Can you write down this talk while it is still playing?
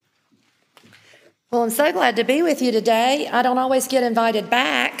Well, I'm so glad to be with you today. I don't always get invited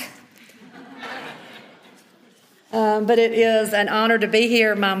back, but it is an honor to be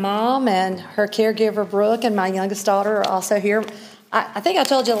here. My mom and her caregiver, Brooke, and my youngest daughter are also here. I think I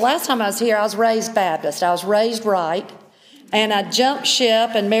told you the last time I was here, I was raised Baptist. I was raised right, and I jumped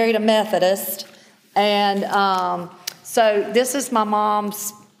ship and married a Methodist. And so this is my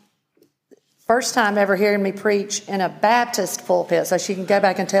mom's first time ever hearing me preach in a Baptist pulpit, so she can go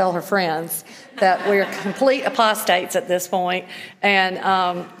back and tell her friends that we're complete apostates at this point, and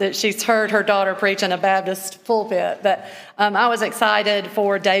that she's heard her daughter preach in a Baptist pulpit. But I was excited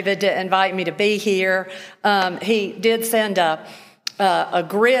for David to invite me to be here. He did send a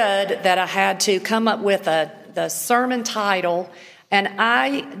grid that I had to come up with the sermon title. And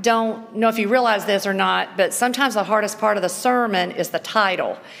I don't know if you realize this or not, but sometimes the hardest part of the sermon is the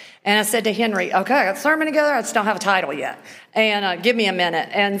title. And I said to Henry, okay, I got the sermon together, I just don't have a title yet. And give me a minute.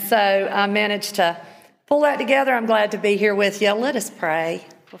 And so I managed to pull that together. I'm glad to be here with you. Let us pray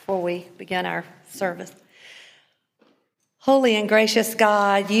before we begin our service. Holy and gracious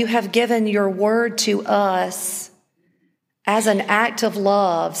God, you have given your word to us as an act of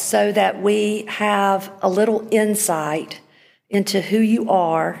love so that we have a little insight into who you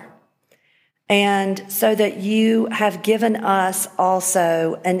are, and so that you have given us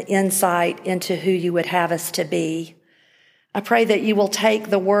also an insight into who you would have us to be. I pray that you will take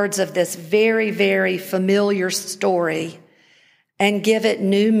the words of this very, very familiar story and give it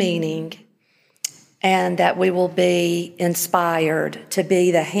new meaning, and that we will be inspired to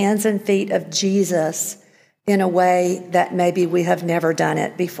be the hands and feet of Jesus in a way that maybe we have never done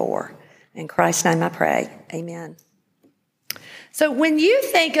it before. In Christ's name I pray, amen. So when you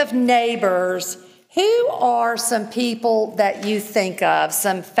think of neighbors, who are some people that you think of,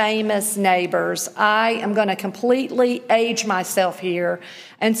 some famous neighbors? I am going to completely age myself here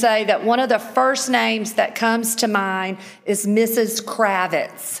and say that one of the first names that comes to mind is Mrs.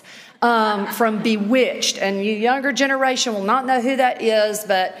 Kravitz from Bewitched. And you younger generation will not know who that is,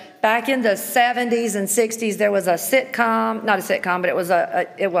 but back in the 70s and 60s, there was a sitcom, not a sitcom, but it was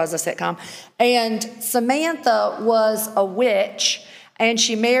a sitcom. And Samantha was a witch, and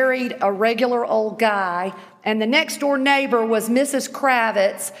she married a regular old guy. And the next door neighbor was Mrs.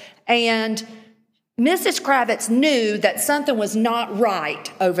 Kravitz, and Mrs. Kravitz knew that something was not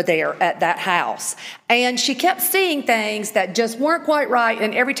right over there at that house. And she kept seeing things that just weren't quite right.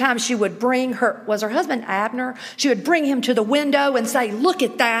 And every time she would bring her husband Abner? She would bring him to the window and say, look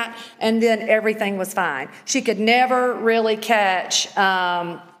at that. And then everything was fine. She could never really catch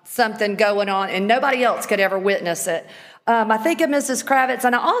something going on, and nobody else could ever witness it. I think of Mrs. Kravitz,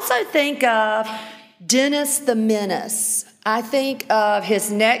 and I also think of Dennis the Menace. I think of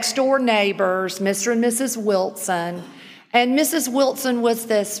his next door neighbors, Mr. and Mrs. Wilson. And Mrs. Wilson was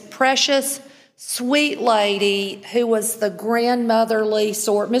this precious, sweet lady who was the grandmotherly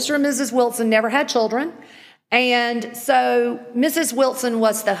sort. Mr. and Mrs. Wilson never had children. And so Mrs. Wilson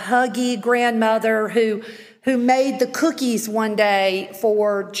was the huggy grandmother who made the cookies one day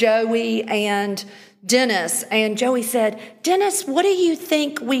for Joey and Dennis. And Joey said, Dennis, what do you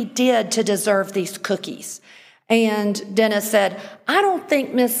think we did to deserve these cookies? And Dennis said, I don't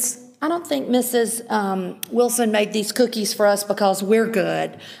think Mrs. Wilson made these cookies for us because we're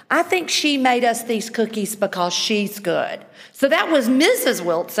good. I think she made us these cookies because she's good. So that was Mrs.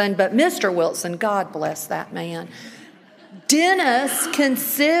 Wilson, but Mr. Wilson, God bless that man. Dennis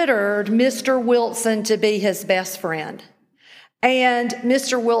considered Mr. Wilson to be his best friend. And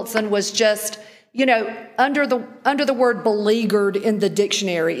Mr. Wilson was just, under the word beleaguered in the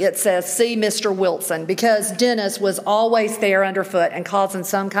dictionary, it says, see Mr. Wilson, because Dennis was always there underfoot and causing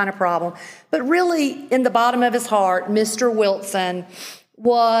some kind of problem. But really, in the bottom of his heart, Mr. Wilson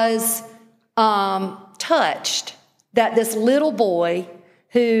was touched that this little boy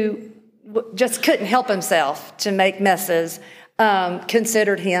who just couldn't help himself to make messes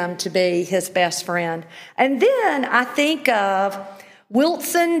considered him to be his best friend. And then I think of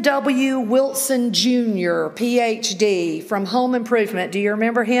Wilson W. Wilson Jr., Ph.D., from Home Improvement. Do you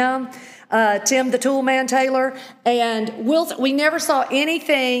remember him? Tim the Toolman Taylor. And Wilson, we never saw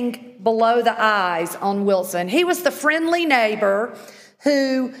anything below the eyes on Wilson. He was the friendly neighbor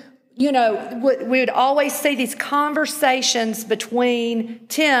who, we would always see these conversations between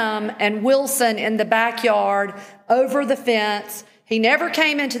Tim and Wilson in the backyard over the fence. He never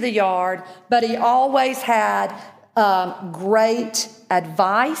came into the yard, but he always had great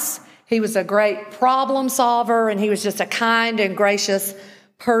advice. He was a great problem solver, and he was just a kind and gracious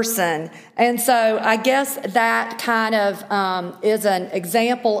person. And so I guess that kind of is an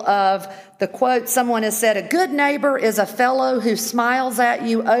example of the quote someone has said, a good neighbor is a fellow who smiles at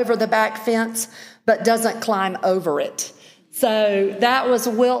you over the back fence, but doesn't climb over it. So that was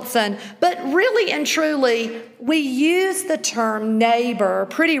Wilson. But really and truly, we use the term neighbor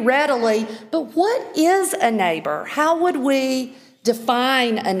pretty readily. But what is a neighbor? How would we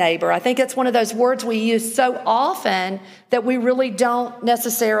define a neighbor? I think it's one of those words we use so often that we really don't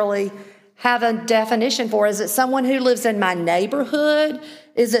necessarily have a definition for. Is it someone who lives in my neighborhood?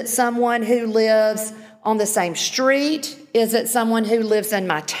 Is it someone who lives on the same street? Is it someone who lives in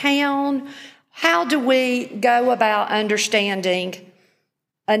my town? How do we go about understanding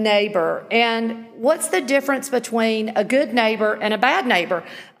a neighbor? And what's the difference between a good neighbor and a bad neighbor?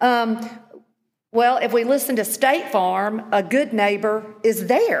 Well, if we listen to State Farm, a good neighbor is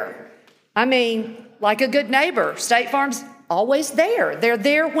there. I mean, like a good neighbor, State Farm's always there. They're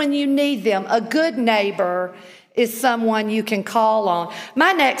there when you need them. A good neighbor is someone you can call on.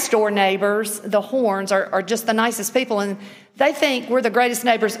 My next door neighbors, the Horns, are just the nicest people, and they think we're the greatest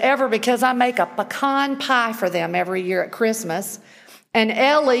neighbors ever because I make a pecan pie for them every year at Christmas. And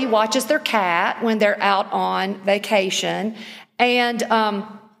Ellie watches their cat when they're out on vacation. And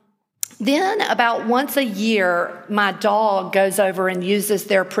then about once a year, my dog goes over and uses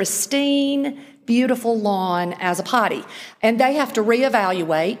their pristine, beautiful lawn as a potty. And they have to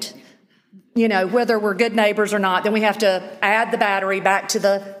reevaluate, whether we're good neighbors or not. Then we have to add the battery back to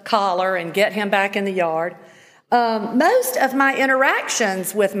the collar and get him back in the yard. Most of my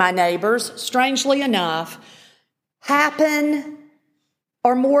interactions with my neighbors, strangely enough,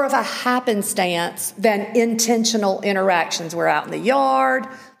 are more of a happenstance than intentional interactions. We're out in the yard,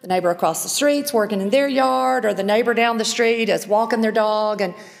 the neighbor across the street's working in their yard, or the neighbor down the street is walking their dog,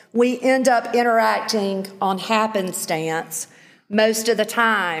 and we end up interacting on happenstance most of the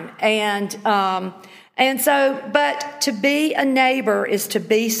time. But to be a neighbor is to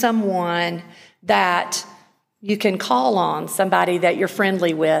be someone that you can call on, somebody that you're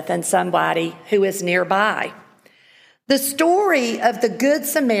friendly with, and somebody who is nearby. The story of the Good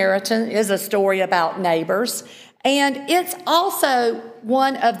Samaritan is a story about neighbors, and it's also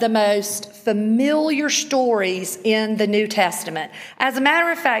one of the most familiar stories in the New Testament. As a matter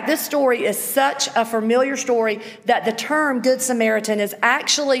of fact, this story is such a familiar story that the term Good Samaritan is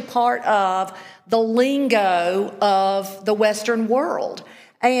actually part of the lingo of the Western world.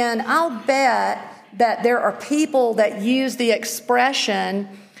 And I'll bet that there are people that use the expression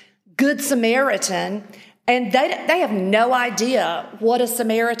Good Samaritan, and they have no idea what a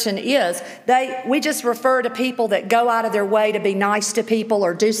Samaritan is. We just refer to people that go out of their way to be nice to people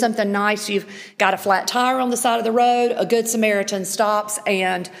or do something nice. You've got a flat tire on the side of the road, a Good Samaritan stops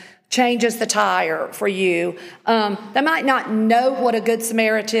and changes the tire for you. They might not know what a Good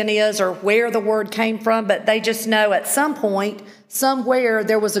Samaritan is or where the word came from, but they just know at some point, somewhere,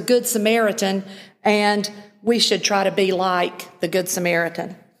 there was a Good Samaritan, and we should try to be like the Good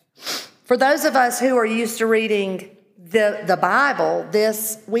Samaritan. For those of us who are used to reading the Bible,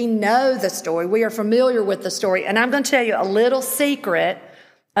 we know the story. We are familiar with the story. And I'm going to tell you a little secret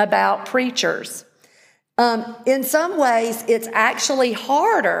about preachers. In some ways, it's actually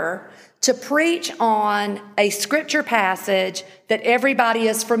harder to preach on a scripture passage that everybody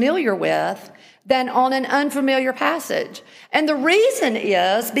is familiar with than on an unfamiliar passage. And the reason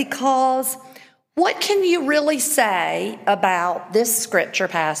is because what can you really say about this scripture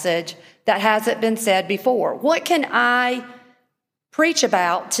passage that hasn't been said before? What can I preach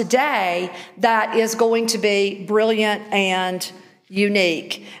about today that is going to be brilliant and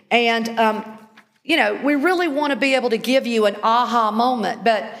unique? And, we really want to be able to give you an aha moment,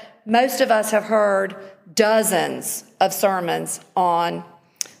 but most of us have heard dozens of sermons on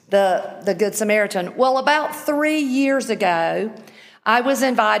the Good Samaritan. Well, about 3 years ago, I was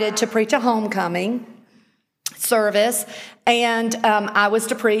invited to preach a homecoming service, and I was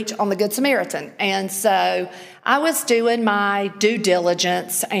to preach on the Good Samaritan. And so I was doing my due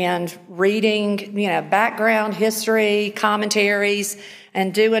diligence and reading, background history, commentaries,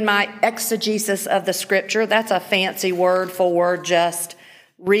 and doing my exegesis of the scripture. That's a fancy word for just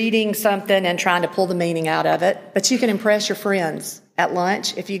reading something and trying to pull the meaning out of it. But you can impress your friends at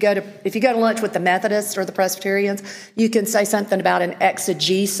lunch. If you go to lunch with the Methodists or the Presbyterians, you can say something about an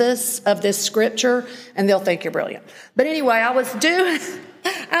exegesis of this scripture, and they'll think you're brilliant. But anyway, I was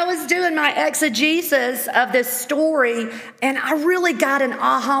doing my exegesis of this story, and I really got an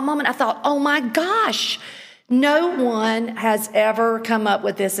aha moment. I thought, oh my gosh, no one has ever come up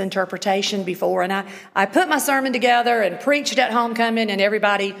with this interpretation before. And I put my sermon together and preached at homecoming, and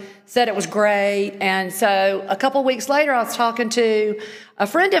everybody said it was great. And so a couple weeks later, I was talking to a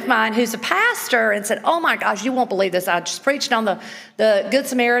friend of mine who's a pastor and said, oh my gosh, you won't believe this. I just preached on the Good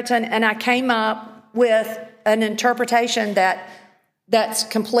Samaritan, and I came up with an interpretation that that's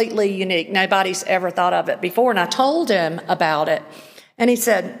completely unique. Nobody's ever thought of it before. And I told him about it. And he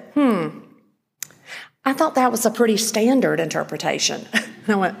said, I thought that was a pretty standard interpretation.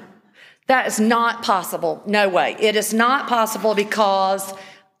 I went, that is not possible. No way. It is not possible because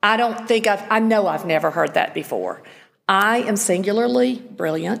I know I've never heard that before. I am singularly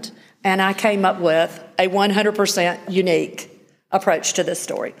brilliant, and I came up with a 100% unique approach to this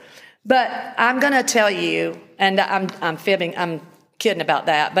story. But I'm going to tell you, and I'm kidding about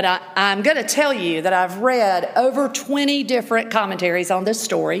that, but I'm going to tell you that I've read over 20 different commentaries on this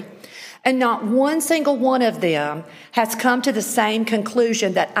story, and not one single one of them has come to the same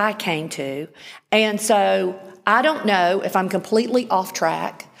conclusion that I came to. And so I don't know if I'm completely off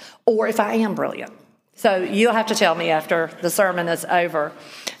track or if I am brilliant. So you'll have to tell me after the sermon is over.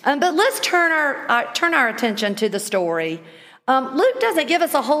 But let's turn our attention to the story. Luke doesn't give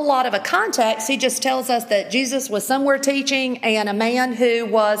us a whole lot of a context. He just tells us that Jesus was somewhere teaching, and a man who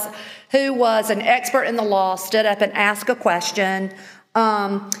was an expert in the law stood up and asked a question.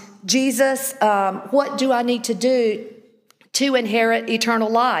 Jesus, what do I need to do to inherit eternal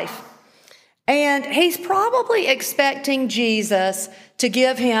life? And he's probably expecting Jesus to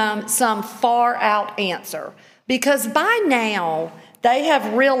give him some far out answer, because by now they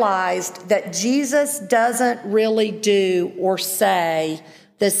have realized that Jesus doesn't really do or say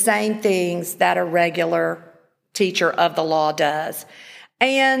the same things that a regular teacher of the law does.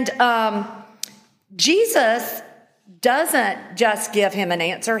 And Jesus doesn't just give him an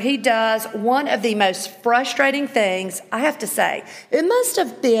answer. He does one of the most frustrating things, I have to say. It must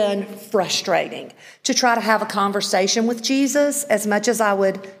have been frustrating to try to have a conversation with Jesus, as much as I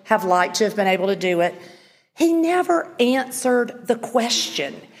would have liked to have been able to do it. He never answered the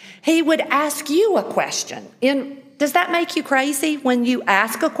question. He would ask you a question. Does that make you crazy when you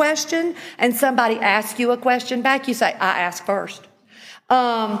ask a question and somebody asks you a question back? You say, I ask first.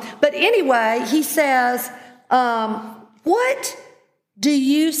 But anyway, he says, what do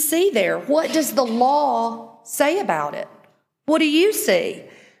you see there? What does the law say about it? What do you see?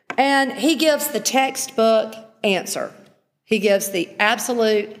 And he gives the textbook answer. He gives the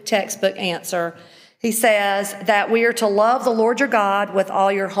absolute textbook answer. He says that we are to love the Lord your God with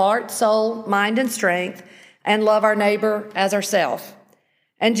all your heart, soul, mind, and strength, and love our neighbor as ourselves.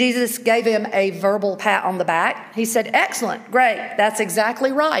 And Jesus gave him a verbal pat on the back. He said, excellent, great, that's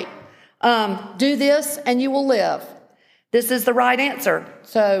exactly right. Do this and you will live. This is the right answer.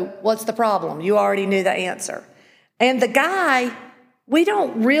 So what's the problem? You already knew the answer. And the guy, we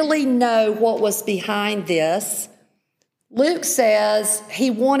don't really know what was behind this. Luke says he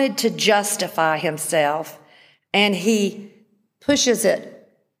wanted to justify himself, and he pushes it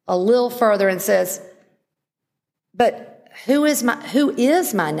a little further and says, but who is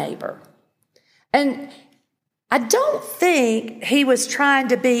my neighbor? And I don't think he was trying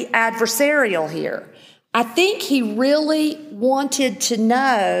to be adversarial here. I think he really wanted to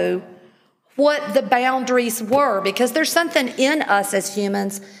know what the boundaries were, because there's something in us as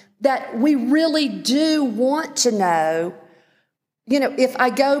humans that we really do want to know. If I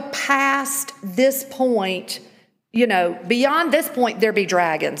go past this point, beyond this point, there be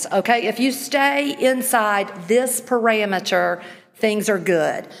dragons, okay? If you stay inside this parameter, things are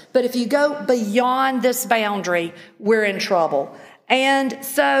good. But if you go beyond this boundary, we're in trouble. And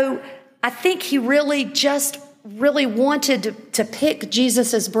so I think he really wanted to pick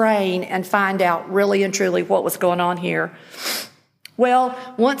Jesus's brain and find out really and truly what was going on here. Well,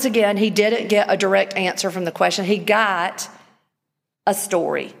 once again, he didn't get a direct answer from the question. He got a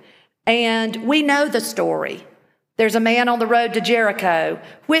story. And we know the story. There's a man on the road to Jericho,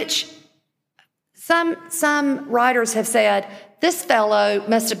 which some writers have said, this fellow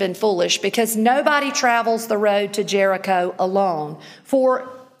must have been foolish, because nobody travels the road to Jericho alone. For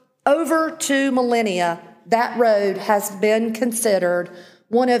over 2 millennia, that road has been considered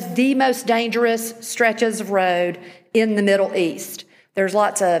one of the most dangerous stretches of road in the Middle East. There's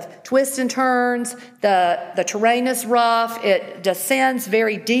lots of twists and turns. The terrain is rough. It descends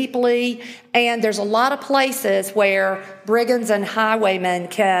very deeply. And there's a lot of places where brigands and highwaymen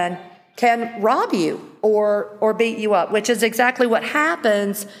can rob you or beat you up, which is exactly what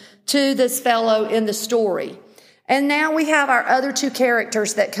happens to this fellow in the story. And now we have our other 2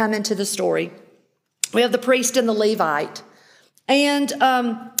 characters that come into the story. We have the priest and the Levite. And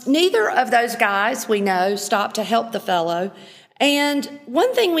neither of those guys, we know, stopped to help the fellow. And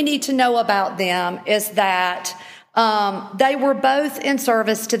one thing we need to know about them is that they were both in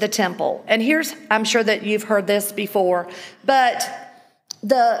service to the temple. And I'm sure that you've heard this before, but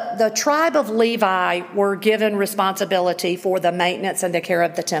the tribe of Levi were given responsibility for the maintenance and the care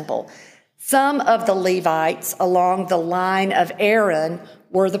of the temple. Some of the Levites along the line of Aaron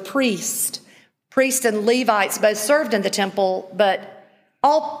were the priests. Priests and Levites both served in the temple, but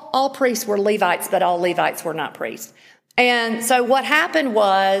all priests were Levites, but all Levites were not priests. And so what happened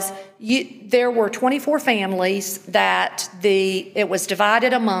was there were 24 families that it was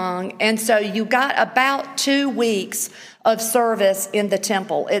divided among, and so you got about 2 weeks of service in the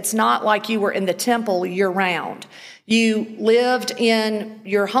temple. It's not like you were in the temple year-round. You lived in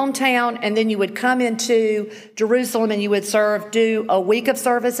your hometown, and then you would come into Jerusalem and you would do a week of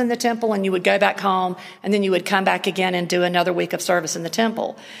service in the temple, and you would go back home, and then you would come back again and do another week of service in the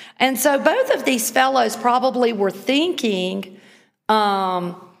temple. And so both of these fellows probably were thinking,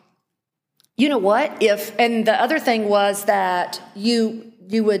 you know what, and the other thing was that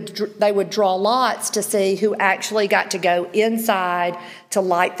they would draw lots to see who actually got to go inside to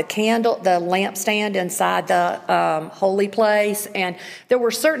light the lampstand inside the holy place. And there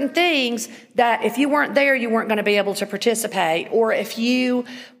were certain things that if you weren't there, you weren't going to be able to participate. Or if you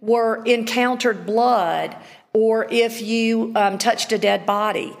encountered blood, or if you touched a dead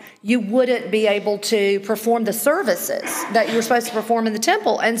body, you wouldn't be able to perform the services that you were supposed to perform in the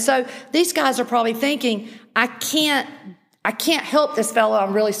temple. And so these guys are probably thinking, I can't help this fellow.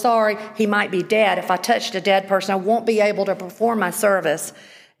 I'm really sorry. He might be dead. If I touched a dead person, I won't be able to perform my service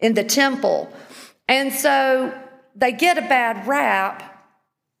in the temple. And so they get a bad rap,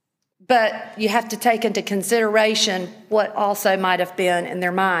 but you have to take into consideration what also might have been in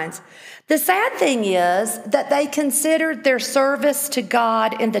their minds. The sad thing is that they considered their service to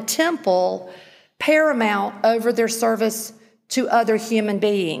God in the temple paramount over their service to other human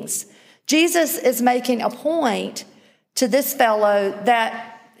beings. Jesus is making a point to this fellow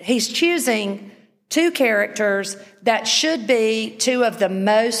that he's choosing 2 characters that should be 2 of the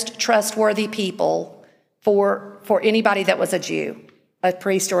most trustworthy people for anybody that was a Jew, a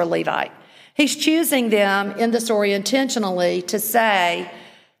priest or a Levite. He's choosing them in the story intentionally to say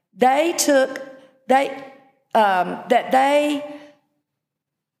that they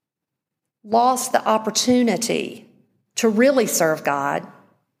lost the opportunity to really serve God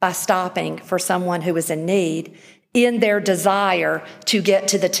by stopping for someone who was in need in their desire to get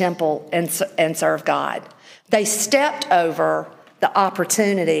to the temple and serve God. They stepped over the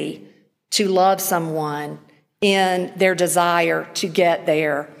opportunity to love someone in their desire to get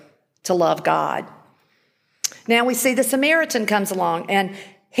there to love God. Now we see the Samaritan comes along, and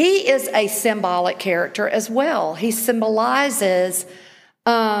he is a symbolic character as well. He symbolizes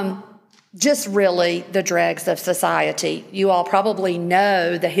just really the dregs of society. You all probably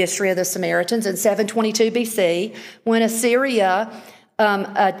know the history of the Samaritans in 722 BC, when Assyria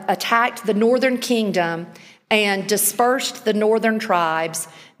attacked the northern kingdom and dispersed the northern tribes.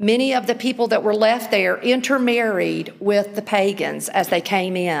 Many of the people that were left there intermarried with the pagans as they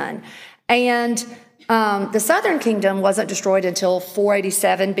came in. And the southern kingdom wasn't destroyed until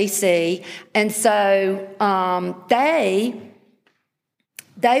 487 BC. And so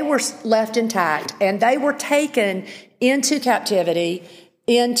they were left intact, and they were taken into captivity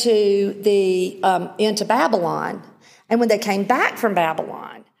into Babylon. And when they came back from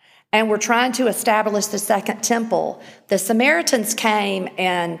Babylon and were trying to establish the second temple, the Samaritans came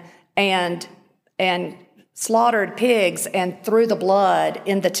and slaughtered pigs and threw the blood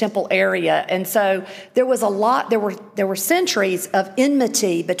in the temple area. And so there were centuries of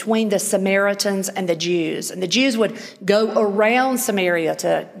enmity between the Samaritans and the Jews. And the Jews would go around Samaria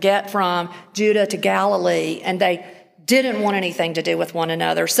to get from Judah to Galilee, and they didn't want anything to do with one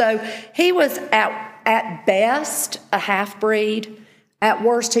another. So he was at best a half-breed. At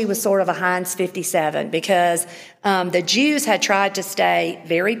worst, he was sort of a Heinz 57, because the Jews had tried to stay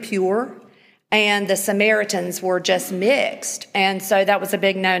very pure, and the Samaritans were just mixed. And so that was a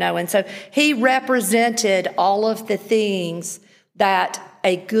big no-no. And so he represented all of the things that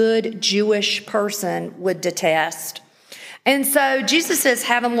a good Jewish person would detest. And so Jesus is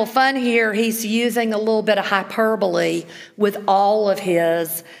having a little fun here. He's using a little bit of hyperbole with all of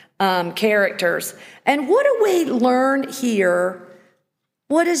his characters. And what do we learn here?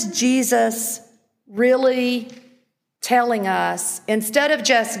 What is Jesus really telling us? Instead of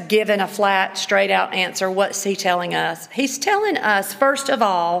just giving a flat, straight-out answer, what's he telling us? He's telling us, first of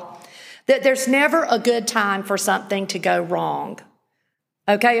all, that there's never a good time for something to go wrong.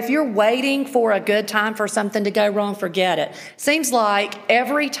 Okay, if you're waiting for a good time for something to go wrong, forget it. Seems like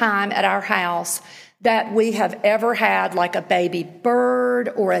every time at our house that we have ever had like a baby bird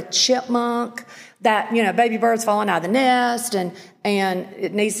or a chipmunk, that, baby bird's falling out of the nest and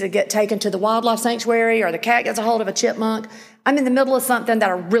it needs to get taken to the wildlife sanctuary, or the cat gets a hold of a chipmunk. I'm in the middle of something that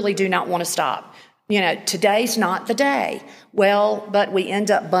I really do not want to stop. today's not the day. Well, but we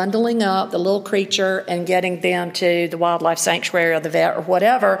end up bundling up the little creature and getting them to the wildlife sanctuary or the vet or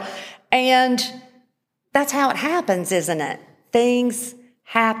whatever. And that's how it happens, isn't it? Things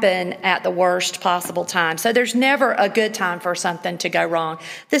happen at the worst possible time. So there's never a good time for something to go wrong.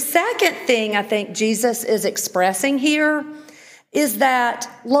 The second thing I think Jesus is expressing here is that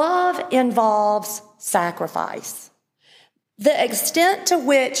love involves sacrifice. The extent to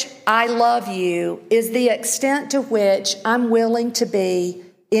which I love you is the extent to which I'm willing to be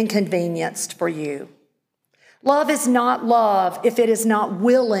inconvenienced for you. Love is not love if it is not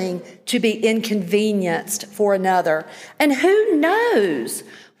willing to be inconvenienced for another. And who knows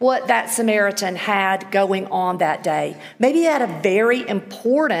what that Samaritan had going on that day? Maybe he had a very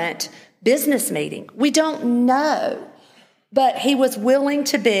important business meeting. We don't know. But he was willing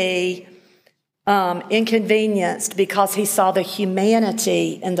to be inconvenienced because he saw the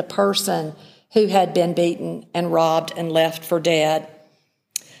humanity in the person who had been beaten and robbed and left for dead.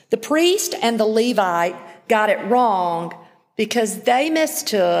 The priest and the Levite got it wrong because they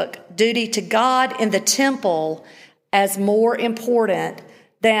mistook duty to God in the temple as more important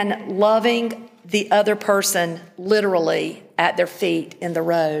than loving the other person literally at their feet in the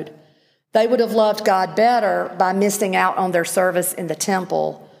road. They would have loved God better by missing out on their service in the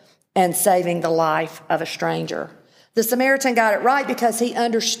temple and saving the life of a stranger. The Samaritan got it right because he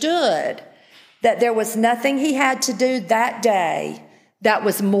understood that there was nothing he had to do that day that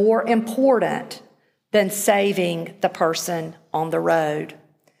was more important than saving the person on the road.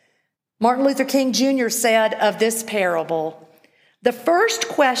 Martin Luther King Jr. said of this parable, the first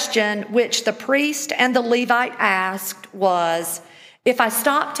question which the priest and the Levite asked was, if I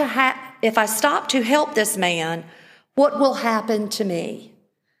stop to help this man, what will happen to me?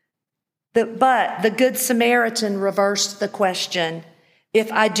 But the Good Samaritan reversed the question.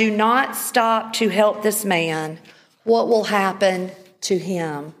 If I do not stop to help this man, what will happen to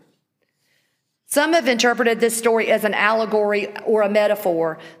him? Some have interpreted this story as an allegory or a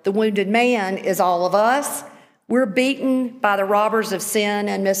metaphor. The wounded man is all of us. We're beaten by the robbers of sin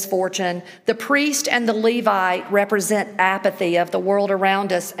and misfortune. The priest and the Levite represent apathy of the world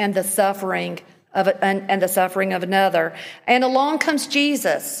around us and the suffering of another. And along comes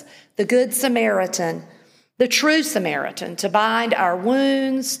Jesus, the Good Samaritan, the true Samaritan, to bind our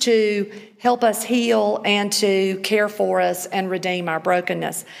wounds, to help us heal, and to care for us and redeem our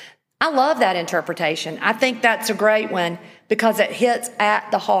brokenness. I love that interpretation. I think that's a great one because it hits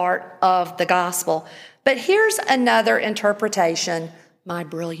at the heart of the gospel. But here's another interpretation, my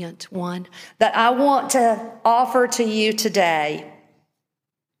brilliant one, that I want to offer to you today.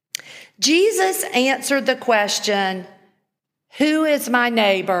 Jesus answered the question, who is my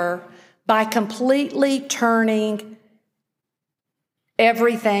neighbor, by completely turning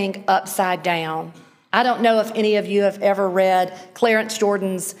everything upside down. I don't know if any of you have ever read Clarence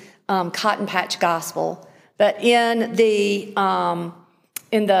Jordan's Cotton Patch Gospel, but in the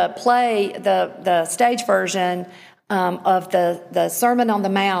play, the stage version of the Sermon on the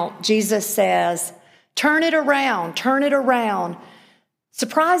Mount, Jesus says, turn it around,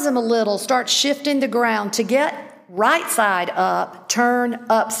 surprise them a little, start shifting the ground to get right side up, turn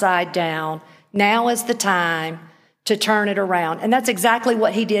upside down. Now is the time to turn it around. And that's exactly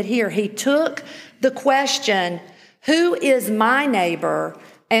what he did here. He took the question, who is my neighbor,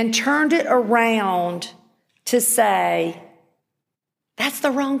 and turned it around to say, that's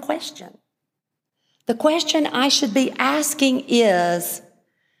the wrong question. The question I should be asking is,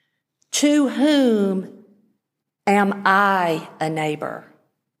 to whom am I a neighbor?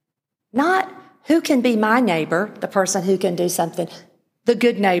 Not who can be my neighbor, the person who can do something, the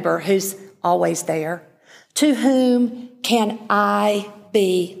good neighbor who's always there. To whom can I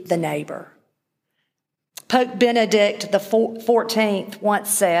be the neighbor? Pope Benedict the 14th once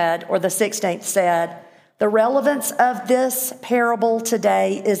said, or the 16th said, the relevance of this parable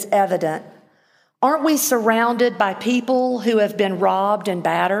today is evident. Aren't we surrounded by people who have been robbed and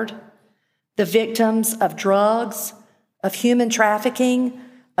battered? The victims of drugs, of human trafficking,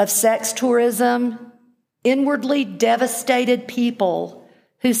 of sex tourism, inwardly devastated people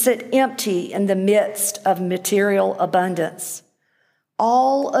who sit empty in the midst of material abundance.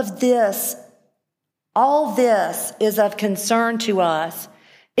 All this is of concern to us.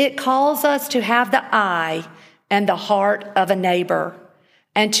 It calls us to have the eye and the heart of a neighbor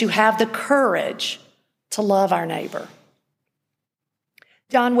and to have the courage to love our neighbor.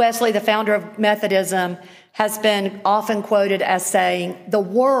 John Wesley, the founder of Methodism, has been often quoted as saying, the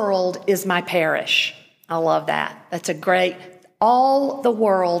world is my parish. I love that. That's a great, all the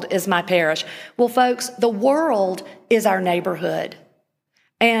world is my parish. Well, folks, the world is our neighborhood.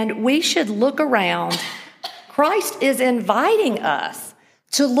 And we should look around. Christ is inviting us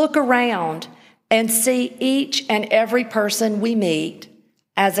to look around and see each and every person we meet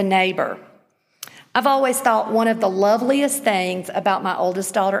as a neighbor. I've always thought one of the loveliest things about my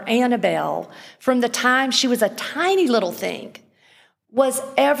oldest daughter, Annabelle, from the time she was a tiny little thing, was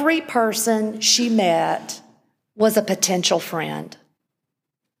every person she met was a potential friend.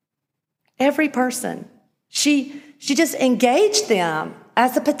 Every person. She just engaged them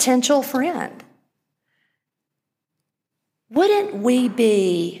as a potential friend. Wouldn't we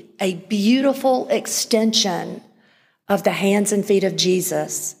be a beautiful extension of the hands and feet of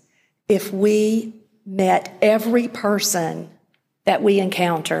Jesus if we met every person that we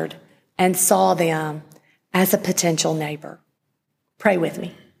encountered and saw them as a potential neighbor? Pray with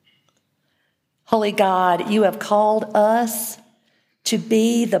me. Holy God, you have called us to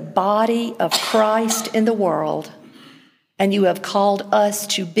be the body of Christ in the world, and you have called us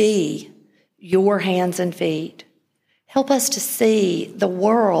to be your hands and feet. Help us to see the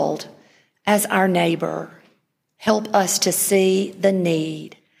world as our neighbor. Help us to see the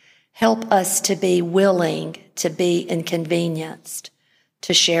need. Help us to be willing to be inconvenienced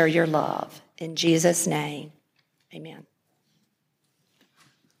to share your love. In Jesus' name, amen.